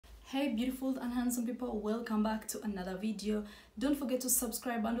Hey beautiful and handsome people, welcome back to another video. Don't forget to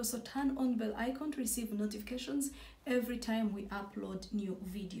subscribe and also turn on bell icon to receive notifications every time we upload new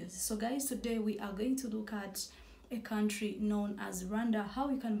videos. So guys, today we are going to look at a country known as Rwanda, how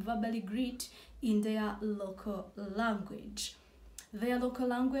you can verbally greet in their local language. Their local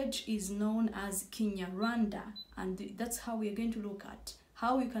language is known as Kinyarwanda, and that's how we are going to look at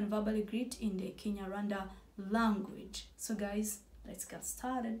how you can verbally greet in the Kinyarwanda language. So guys, let's get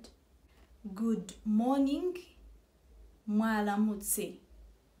started. Good morning, mwaramutse,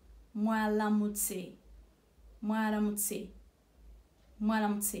 mwaramutse, mwaramutse,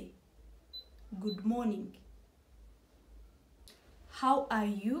 mwaramutse. Good morning. How are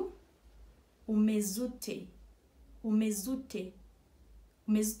you? Umezute, umezute,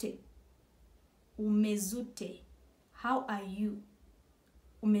 umezute, umezute. How are you?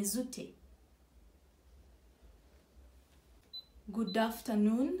 Umezute. Good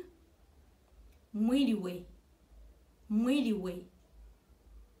afternoon. Mwiriwe, mwiriwe.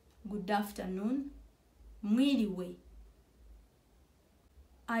 Good afternoon. Mwiriwe.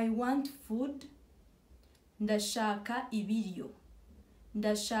 I want food. Ndashaka ibiryo.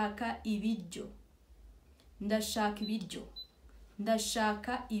 Ndashaka ibiryo. Ndashaka ibiryo.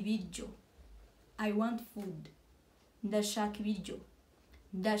 Ndashaka ibiryo. I want food. Ndashaka ibiryo.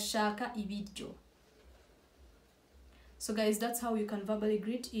 Ndashaka ibiryo. So guys, that's how you can verbally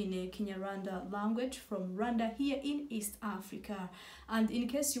greet in a Kinyarwanda language from Rwanda here in East Africa. And in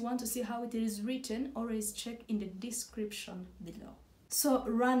case you want to see how it is written, always check in the description below. So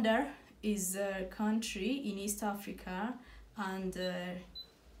Rwanda is a country in East Africa, and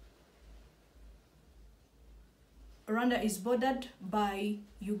Rwanda is bordered by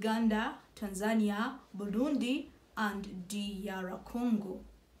Uganda, Tanzania, Burundi, and DR Congo.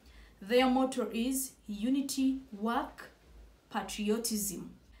 Their motto is unity, work,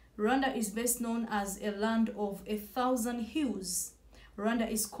 patriotism. Rwanda is best known as a land of 1,000 hills. Rwanda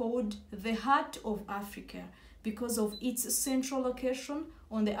is called the heart of Africa because of its central location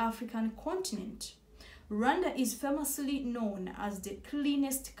on the African continent. Rwanda is famously known as the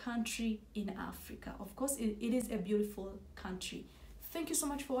cleanest country in Africa. Of course, it is a beautiful country. Thank you so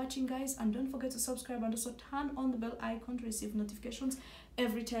much for watching, guys, and don't forget to subscribe and also turn on the bell icon to receive notifications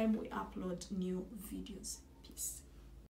every time we upload new videos.